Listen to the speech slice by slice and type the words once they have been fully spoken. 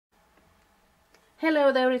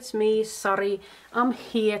Hello there, it's me, Sari. I'm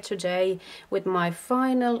here today with my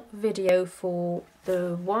final video for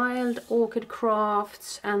the Wild Orchid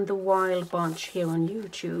Crafts and the Wild Bunch here on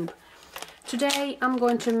YouTube. Today I'm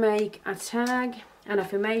going to make a tag, an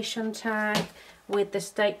affirmation tag with the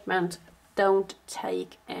statement, "Don't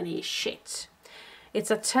take any shit."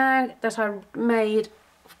 It's a tag that I made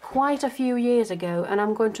quite a few years ago and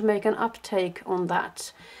I'm going to make an uptake on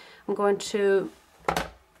that. I'm going to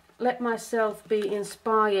let myself be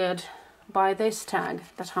inspired by this tag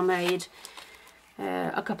that I made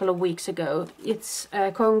a couple of weeks ago. It's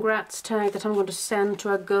a congrats tag that I'm going to send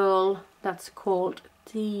to a girl that's called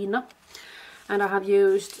Tina. And I have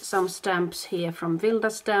used some stamps here from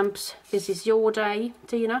Vilda Stamps. This is your day,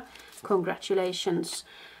 Tina. Congratulations.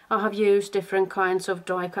 I have used different kinds of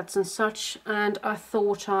die cuts and such, and I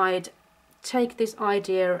thought I'd take this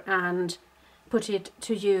idea and put it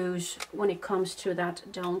to use when it comes to that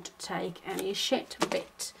 "don't take any shit"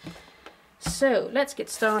 bit. So let's get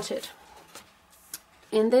started.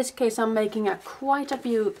 In this case I'm making quite a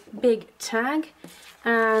big tag,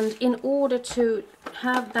 and in order to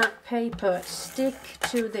have that paper stick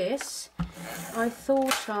to this, I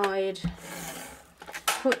thought I'd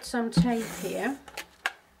put some tape here.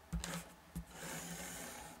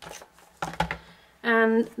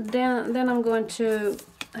 And then I'm going to,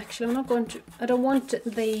 actually I don't want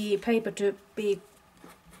the paper to be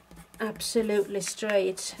absolutely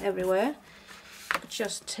straight everywhere.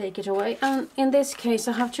 Just take it away. And in this case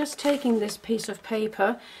I have just taken this piece of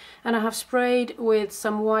paper and I have sprayed with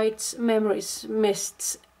some white Memories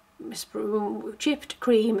mists, chipped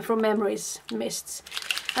cream from Memories mists.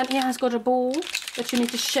 And it has got a ball that you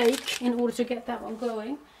need to shake in order to get that one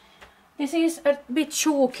going. This is a bit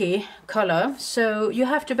chalky color, so you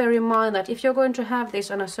have to bear in mind that if you're going to have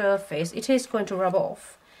this on a surface, it is going to rub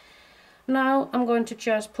off. Now I'm going to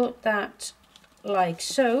just put that like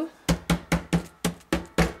so.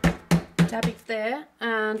 Tap it there,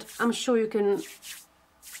 and I'm sure you can,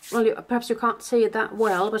 well, perhaps you can't see it that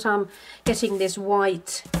well, but I'm getting this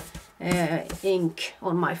white ink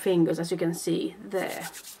on my fingers, as you can see there.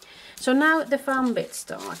 So now the fun bit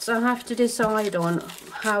starts. I have to decide on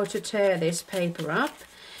how to tear this paper up.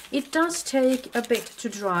 It does take a bit to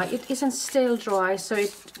dry. It isn't still dry, so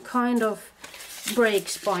it kind of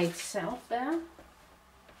breaks by itself there.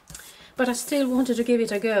 But I still wanted to give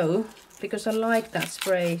it a go because I like that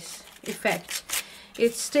spray effect.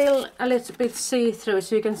 It's still a little bit see-through,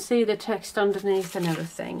 so you can see the text underneath and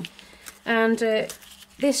everything. And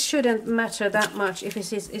this shouldn't matter that much if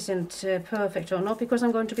it isn't perfect or not, because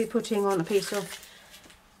I'm going to be putting on a piece of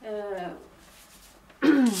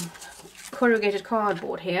corrugated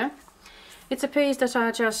cardboard here. It's a piece that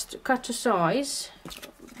I just cut to size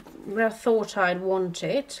where I thought I'd want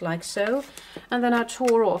it, like so, and then I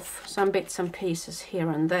tore off some bits and pieces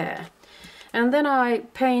here and there. And then I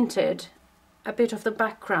painted a bit of the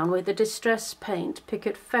background with the distress paint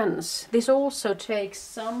Picket Fence. This also takes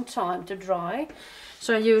some time to dry,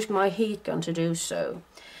 so I used my heat gun to do so.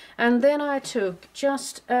 And then I took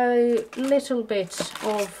just a little bit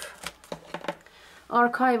of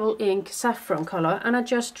archival ink, saffron color, and I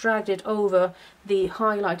just dragged it over the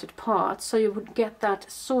highlighted part, so you would get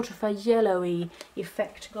that sort of a yellowy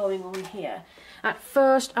effect going on here. At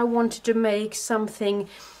first I wanted to make something,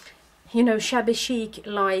 you know, shabby chic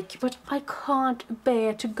like, but I can't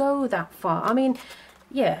bear to go that far. I mean,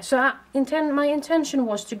 yeah, so my intention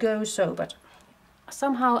was to go so, but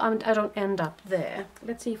somehow I don't end up there.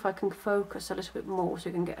 Let's see if I can focus a little bit more so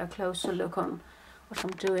you can get a closer look on what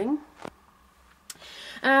I'm doing.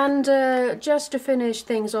 And just to finish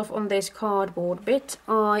things off on this cardboard bit,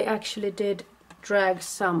 I actually did drag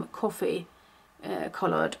some coffee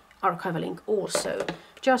colored archival ink also,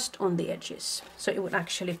 just on the edges, so it would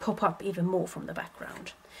actually pop up even more from the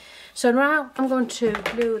background. So now I'm going to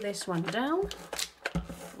glue this one down,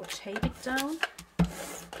 or tape it down,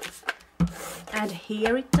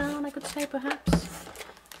 adhere it down, I could say, perhaps,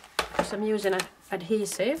 because I'm using an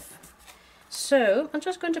adhesive. So I'm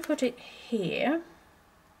just going to put it here,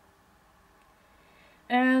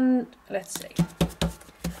 and let's see.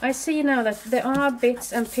 I see now that there are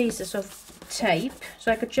bits and pieces of tape,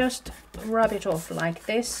 so I could just rub it off like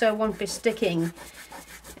this, so I won't be sticking,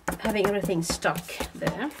 having everything stuck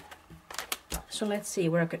there. So let's see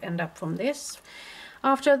where I could end up from this.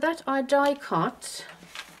 After that I die cut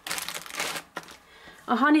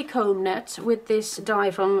a honeycomb net with this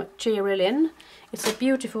die from TRELLIS. It's a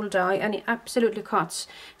beautiful die and it absolutely cuts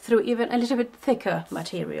through even a little bit thicker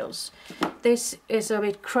materials. This is a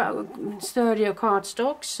bit sturdier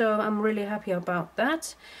cardstock, so I'm really happy about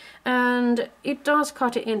that. And it does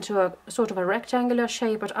cut it into a sort of a rectangular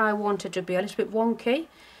shape, but I want it to be a little bit wonky,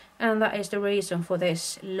 and that is the reason for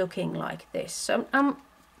this looking like this. So I'm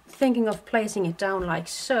thinking of placing it down like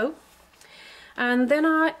so. And then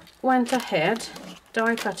I went ahead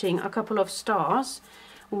die cutting a couple of stars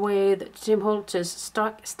with Tim Holtz's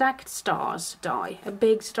Stacked Stars die, a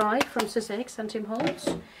big die from Sussex and Tim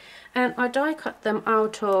Holtz. And I die cut them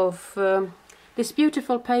out of this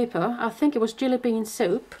beautiful paper. I think it was jelly bean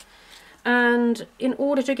soap. And in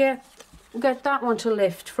order to get that one to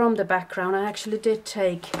lift from the background, I actually did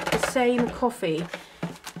take the same coffee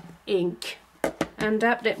ink and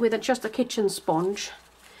dabbed it with just a kitchen sponge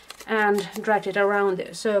and dragged it around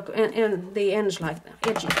the circle and the edges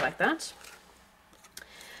like that.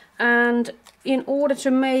 And in order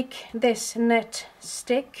to make this net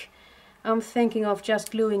stick, I'm thinking of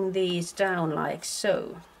just gluing these down like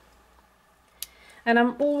so. And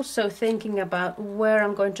I'm also thinking about where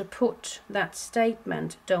I'm going to put that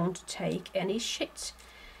statement, don't take any shit.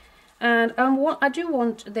 And I do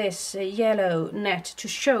want this yellow net to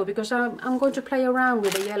show, because I'm going to play around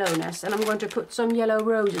with the yellowness, and I'm going to put some yellow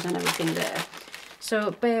roses and everything there.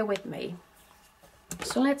 So bear with me.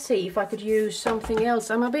 So let's see if I could use something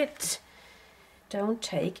else. I'm a bit... Don't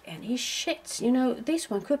take any shit. You know, this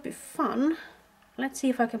one could be fun. Let's see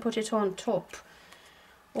if I can put it on top.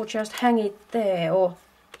 Or just hang it there. Or,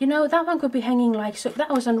 you know, that one could be hanging like so. That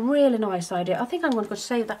was a really nice idea. I think I'm going to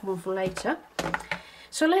save that one for later.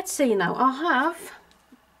 So let's see now. I have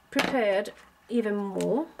prepared even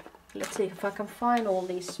more. Let's see if I can find all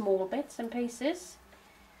these small bits and pieces.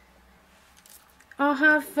 I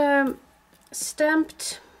have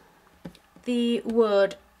stamped the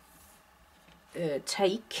word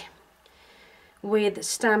take with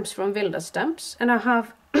stamps from Wilda Stamps, and I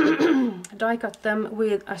have die cut them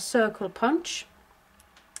with a circle punch,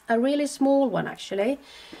 a really small one actually.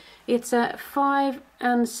 It's a 5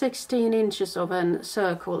 and 16 inches of a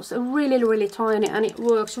circle, so really tiny, and it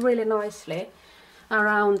works really nicely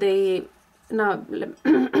around the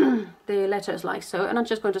the letters like so. And I'm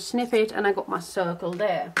just going to snip it, and I got my circle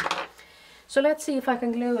there. So let's see if I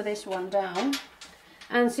can glue this one down.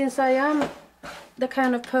 And since I am the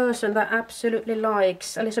kind of person that absolutely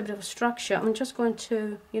likes a little bit of structure, I'm just going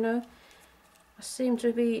to, you know, I seem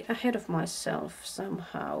to be ahead of myself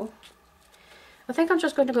somehow. I think I'm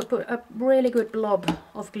just going to put a really good blob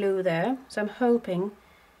of glue there, so I'm hoping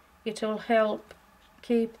it'll help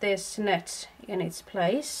keep this net in its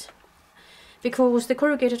place, because the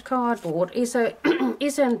corrugated cardboard is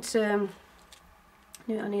isn't yeah,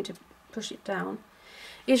 I need to push it down,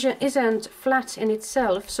 isn't flat in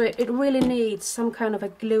itself, so it really needs some kind of a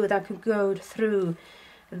glue that could go through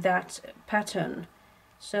that pattern.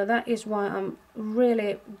 So that is why I'm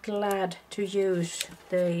really glad to use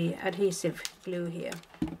the adhesive glue here.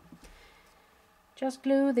 Just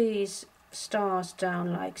glue these stars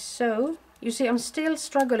down like so. You see, I'm still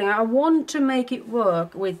struggling. I want to make it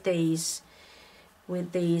work with these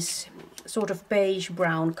sort of beige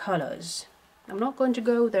brown colors. I'm not going to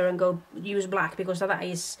go there and go use black, because that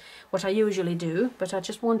is what I usually do, but I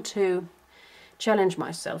just want to challenge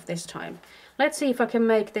myself this time. Let's see if I can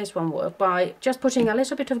make this one work by just putting a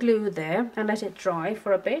little bit of glue there and let it dry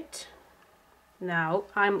for a bit. Now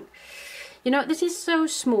you know, this is so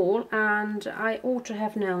small, and I ought to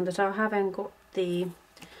have known that I haven't got the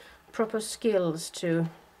proper skills to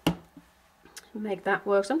make that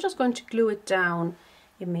work. So I'm just going to glue it down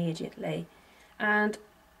immediately. And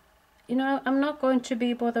you know, I'm not going to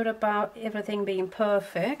be bothered about everything being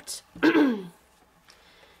perfect.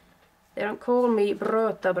 They don't call me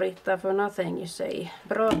Bröta-Britta for nothing, you see.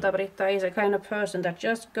 Bröta-Britta is a kind of person that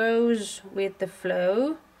just goes with the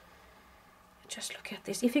flow. Just look at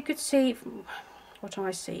this. If you could see what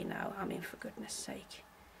I see now, I mean, for goodness sake.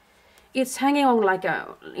 It's hanging on like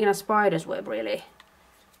in a spider's web, really.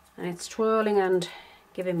 And it's twirling and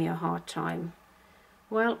giving me a hard time.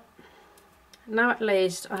 Well, now at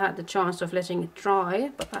least I had the chance of letting it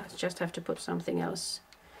dry, but I just have to put something else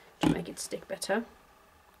to make it stick better.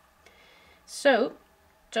 So,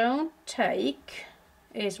 don't take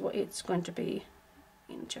is what it's going to be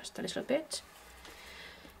in just a little bit.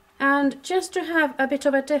 And just to have a bit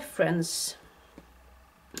of a difference,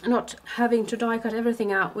 not having to die cut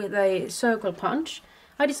everything out with a circle punch,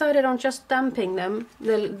 I decided on just stamping them,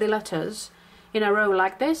 the letters, in a row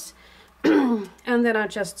like this. And then I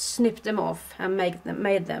just snipped them off and made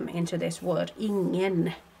them into this word,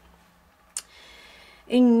 ingen.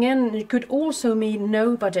 Ingen could also mean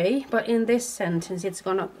nobody, but in this sentence it's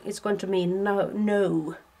going to mean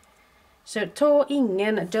no. So ta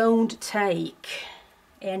ingen, don't take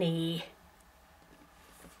any.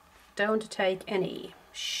 Don't take any.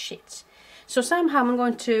 shit. So somehow I'm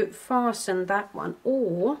going to fasten that one,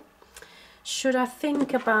 or should I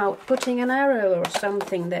think about putting an arrow or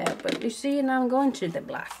something there? But you see, now I'm going to the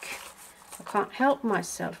black. I can't help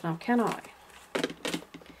myself now, can I?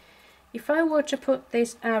 If I were to put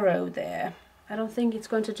this arrow there, I don't think it's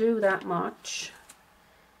going to do that much.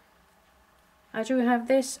 I do have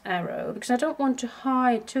this arrow because I don't want to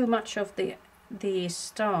hide too much of the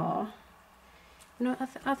star. No,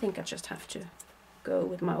 I think I just have to go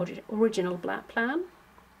with my original black plan.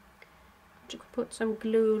 To put some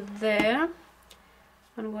glue there.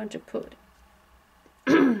 I'm going to put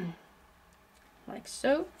like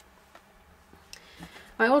so.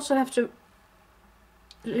 I also have to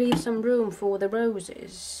leave some room for the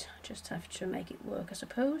roses. Just have to make it work, I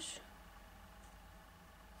suppose.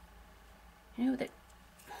 You know that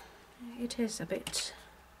it is a bit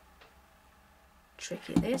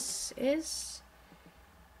tricky. This is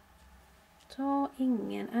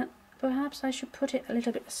ingen, and perhaps I should put it a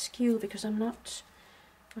little bit askew because I'm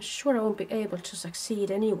sure I won't be able to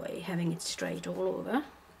succeed anyway having it straight all over.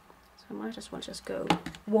 So I might as well just go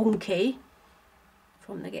wonky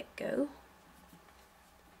from the get-go.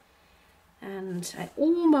 And I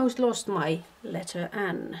almost lost my letter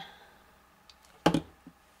N.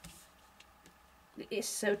 It is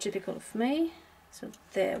so typical of me. So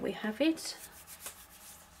there we have it.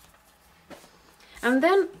 And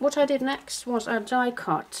then what I did next was I die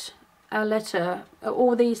cut a letter,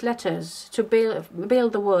 all these letters, to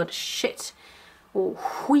build the word shit or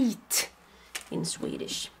wheat in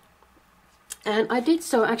Swedish. And I did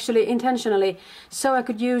so actually intentionally so I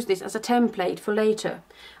could use this as a template for later.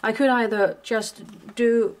 I could either just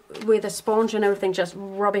do with a sponge and everything, just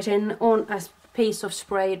rub it in on a piece of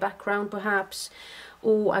sprayed background perhaps,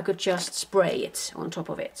 or I could just spray it on top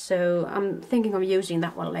of it. So I'm thinking of using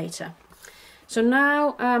that one later. So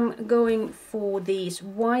now I'm going for these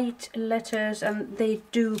white letters, and they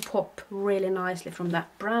do pop really nicely from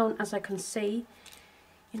that brown, as I can see.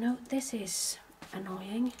 You know, this is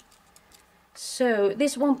annoying. So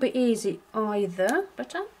this won't be easy either,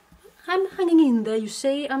 but I'm hanging in there, you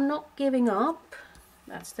see. I'm not giving up.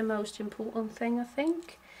 That's the most important thing, I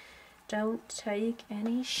think. Don't take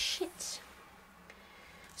any shit.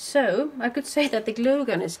 So I could say that the glue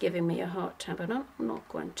gun is giving me a hard time, but I'm not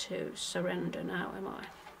going to surrender now, am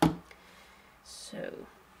I? So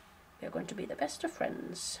we are going to be the best of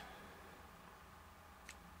friends.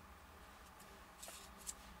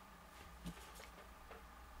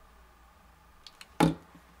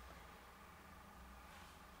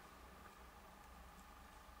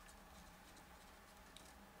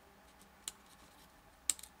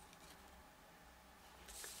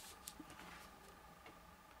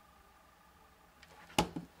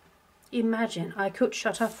 Imagine I could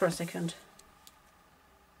shut up for a second.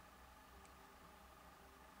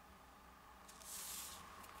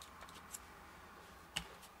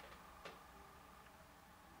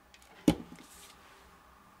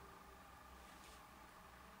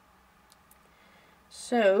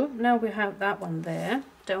 So now we have that one there.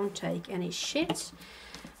 Don't take any shit.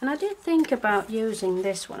 And I did think about using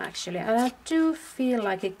this one actually, and I do feel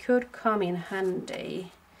like it could come in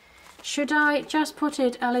handy. Should I just put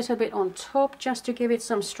it a little bit on top just to give it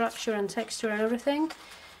some structure and texture and everything?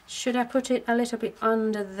 Should I put it a little bit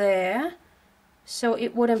under there so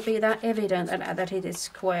it wouldn't be that evident that it is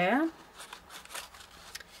square?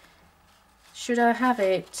 Should I have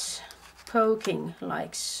it poking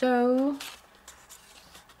like so?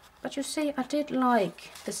 But you see, I did like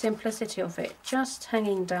the simplicity of it, just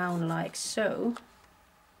hanging down like so.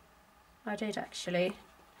 I did actually.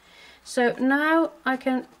 So now I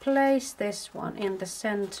can place this one in the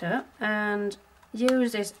center and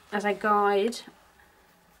use this as a guide.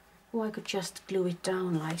 Or I could just glue it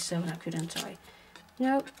down like so, now couldn't I?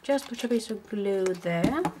 No, just put a piece of glue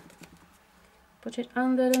there. Put it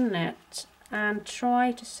under the net and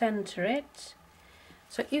try to center it.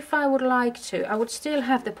 So if I would like to, I would still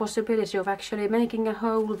have the possibility of actually making a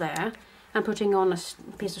hole there and putting on a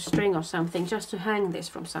piece of string or something just to hang this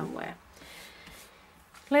from somewhere.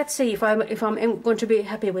 Let's see if I'm going to be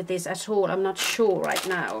happy with this at all. I'm not sure right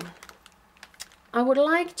now. I would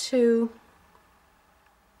like to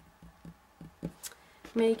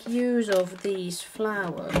make use of these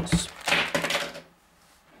flowers.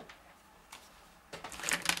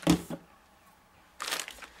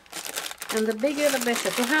 And the bigger the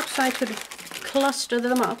better. Perhaps I could cluster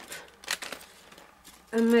them up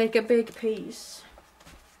and make a big piece.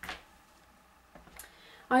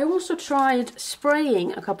 I also tried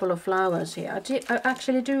spraying a couple of flowers here. I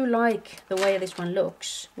actually do like the way this one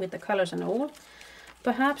looks with the colors and all.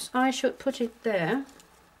 Perhaps I should put it there.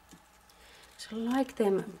 I like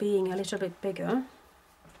them being a little bit bigger.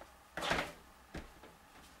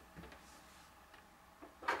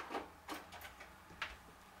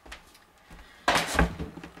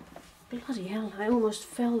 Bloody hell, I almost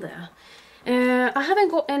fell there. I haven't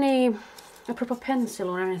got a proper pencil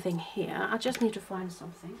or anything here. I just need to find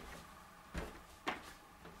something.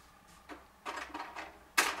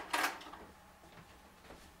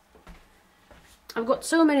 I've got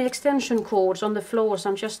so many extension cords on the floor, so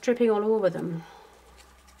I'm just tripping all over them.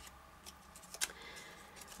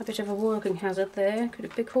 A bit of a working hazard there, could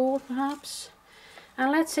it be called perhaps?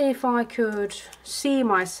 And let's see if I could see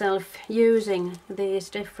myself using these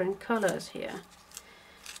different colors here.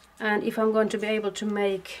 And if I'm going to be able to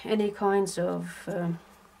make any kinds of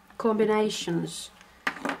combinations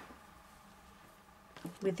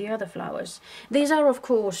with the other flowers. These are of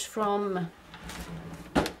course from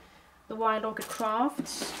the Wild Orchid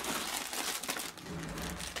Crafts.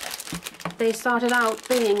 They started out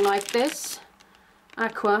being like this,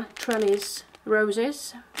 AQUA TRELLIS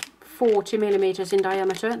roses, 40 millimeters in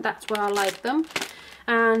diameter. That's why I like them.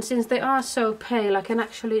 And since they are so pale, I can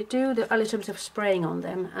actually do a little bit of spraying on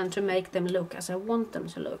them and to make them look as I want them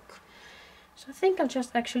to look. So I think I'll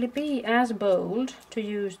just actually be as bold to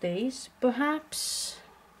use these. Perhaps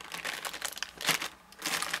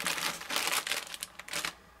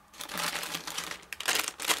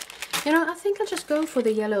you know, I think I'll just go for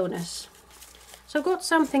the yellowness. So I've got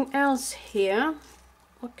something else here.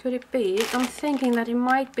 What could it be? I'm thinking that it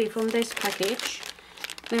might be from this package.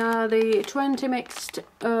 They are the 20 mixed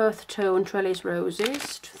earth tone trellis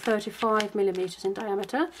roses, 35 millimeters in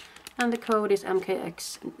diameter, and the code is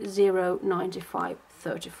MKX 095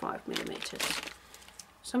 35 millimeters.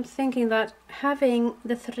 So I'm thinking that having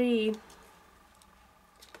the 3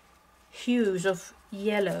 hues of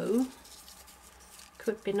yellow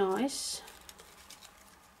could be nice.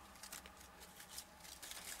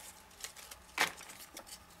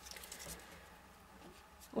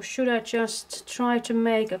 Or should I just try to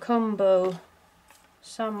make a combo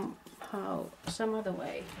somehow, some other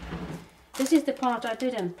way? This is the part I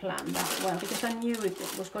didn't plan that well, because I knew it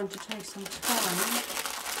was going to take some time.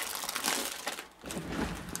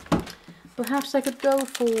 Perhaps I could go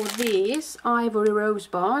for these ivory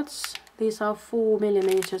rosebuds. These are 4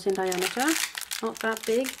 millimeters in diameter. Not that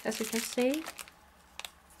big, as you can see.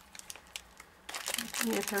 I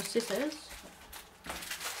need a pair of scissors.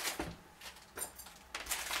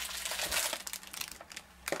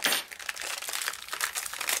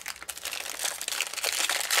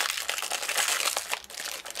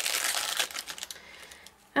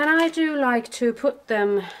 And I do like to put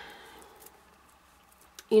them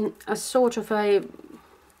in a sort of a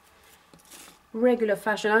regular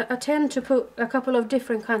fashion. I tend to put a couple of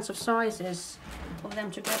different kinds of sizes of them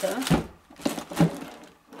together.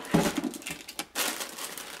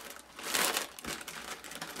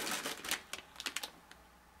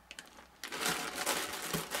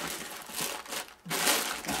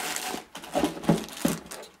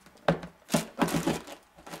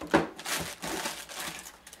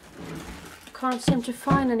 Can't seem to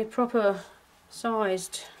find any proper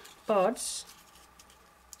sized buds,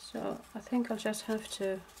 so I think I'll just have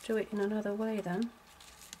to do it in another way then.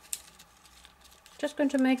 Just going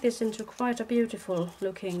to make this into quite a beautiful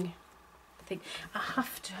looking thing. I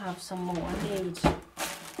have to have some more, I need,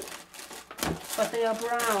 but they are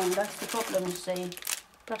brown, that's the problem, you see.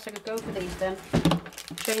 Perhaps I could go for these then.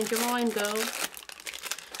 Change your mind, girl.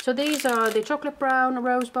 So these are the chocolate brown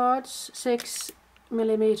rosebuds, 6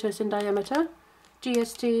 millimeters in diameter,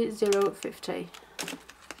 GST 050.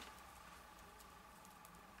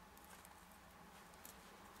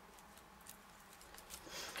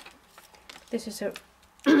 This is a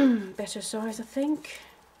better size, I think.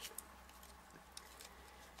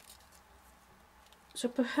 So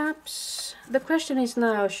perhaps the question is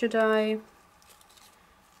now, should I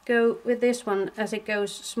go with this one as it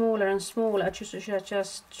goes smaller and smaller? Should I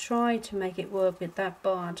just try to make it work with that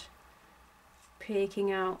bud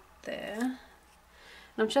peeking out there? And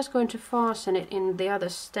I'm just going to fasten it in the other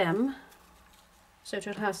stem so it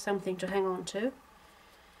will have something to hang on to.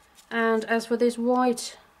 And as for this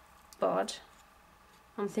white bud,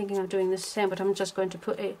 I'm thinking of doing the same, but I'm just going to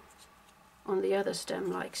put it on the other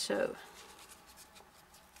stem like so.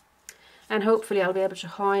 And hopefully I'll be able to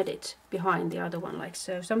hide it behind the other one like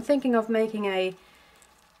so. So I'm thinking of making a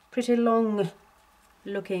pretty long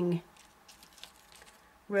looking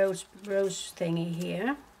rose thingy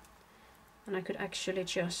here, and I could actually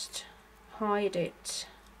just hide it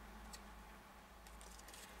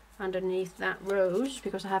underneath that rose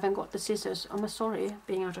because I haven't got the scissors. I'm sorry,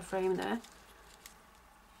 being out of frame there.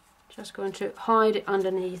 Just going to hide it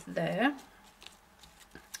underneath there.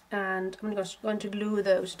 and I'm just going to glue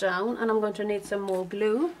those down, and I'm going to need some more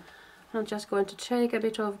glue. I'm just going to take a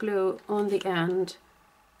bit of glue on the end,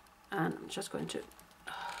 and I'm just going to,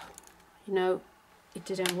 you know, it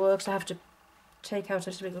didn't work, so I have to take out a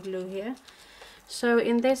little bit of glue here. So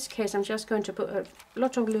in this case I'm just going to put a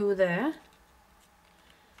lot of glue there,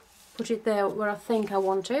 put it there where I think I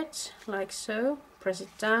want it, like so, press it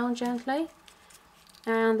down gently,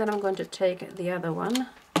 and then I'm going to take the other one.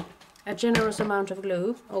 A generous amount of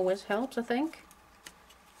glue always helps, I think.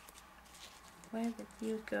 Where did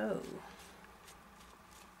you go?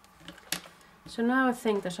 So now I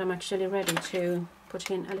think that I'm actually ready to put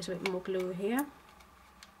in a little bit more glue here.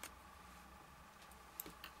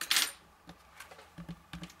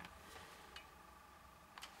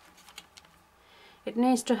 It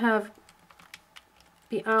needs to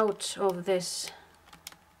be out of this.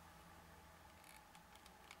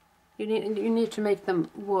 You need to make them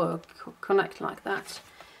work, connect like that,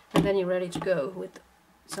 and then you're ready to go with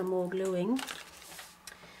some more gluing.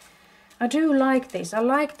 I do like this. I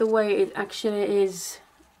like the way it actually is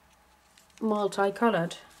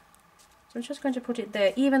multicolored. So I'm just going to put it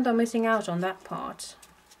there, even though I'm missing out on that part.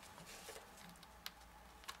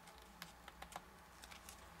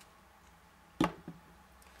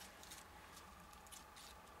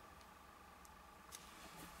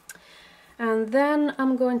 And then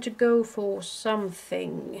I'm going to go for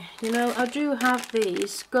something. You know, I do have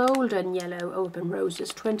these golden yellow open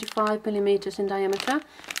roses, 25mm in diameter,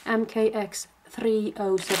 MKX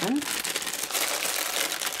 307.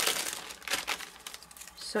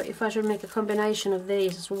 So if I should make a combination of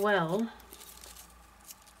these as well.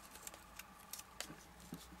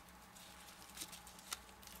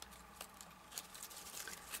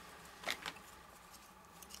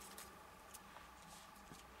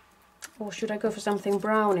 Or should I go for something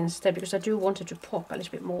brown instead, because I do want it to pop a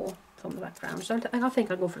little bit more from the background. So I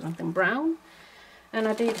think I'll go for something brown. And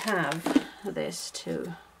I did have this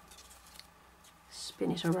to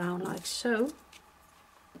spin it around like so.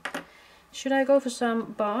 Should I go for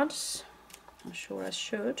some buds? I'm sure I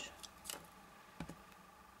should.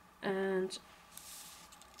 And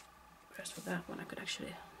as for that one, I could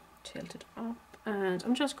actually tilt it up. And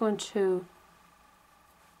I'm just going to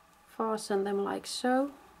fasten them like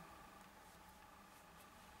so.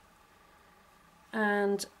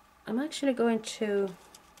 And I'm actually going to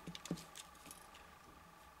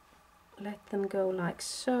let them go like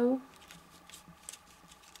so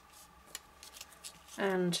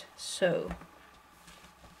and so.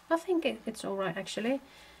 I think it's alright actually.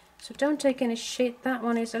 So don't take any shit. That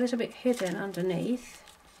one is a little bit hidden underneath.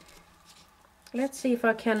 Let's see if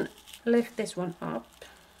I can lift this one up.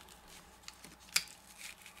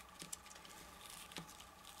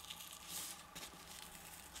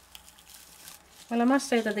 Well, I must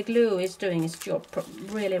say that the glue is doing its job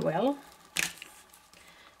really well.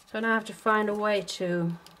 So now I have to find a way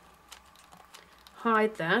to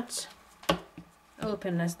hide that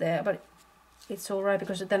openness there, but it's alright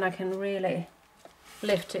because then I can really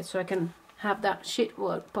lift it so I can have that sheet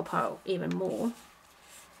work pop out even more.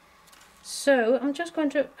 So I'm just going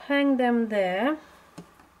to hang them there,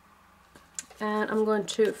 and I'm going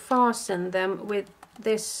to fasten them with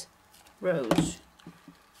this rose,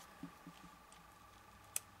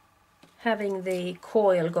 having the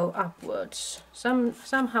coil go upwards.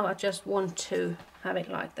 Somehow I just want to have it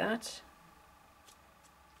like that.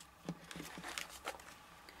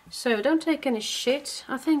 So don't take any shit.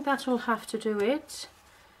 I think that will have to do it.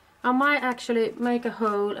 I might actually make a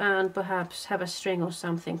hole and perhaps have a string or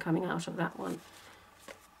something coming out of that one.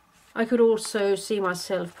 I could also see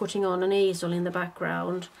myself putting on an easel in the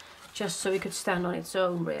background just so it could stand on its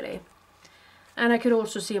own really. And I could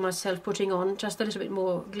also see myself putting on just a little bit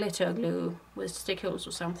more glitter glue with stickles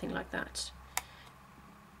or something like that.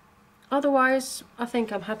 Otherwise, I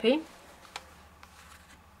think I'm happy.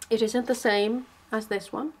 It isn't the same as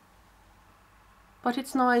this one, but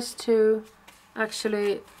it's nice to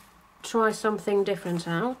actually try something different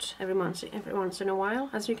out every once in a while.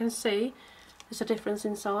 As you can see, there's a difference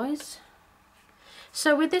in size.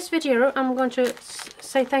 So with this video, I'm going to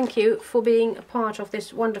say thank you for being a part of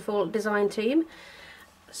this wonderful design team,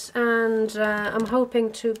 and I'm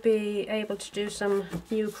hoping to be able to do some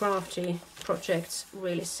new crafty projects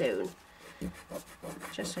really soon.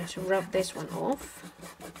 Just have to rub this one off.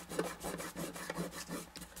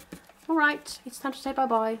 Alright, it's time to say bye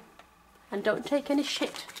bye, and don't take any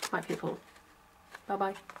shit, my people. Bye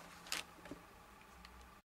bye.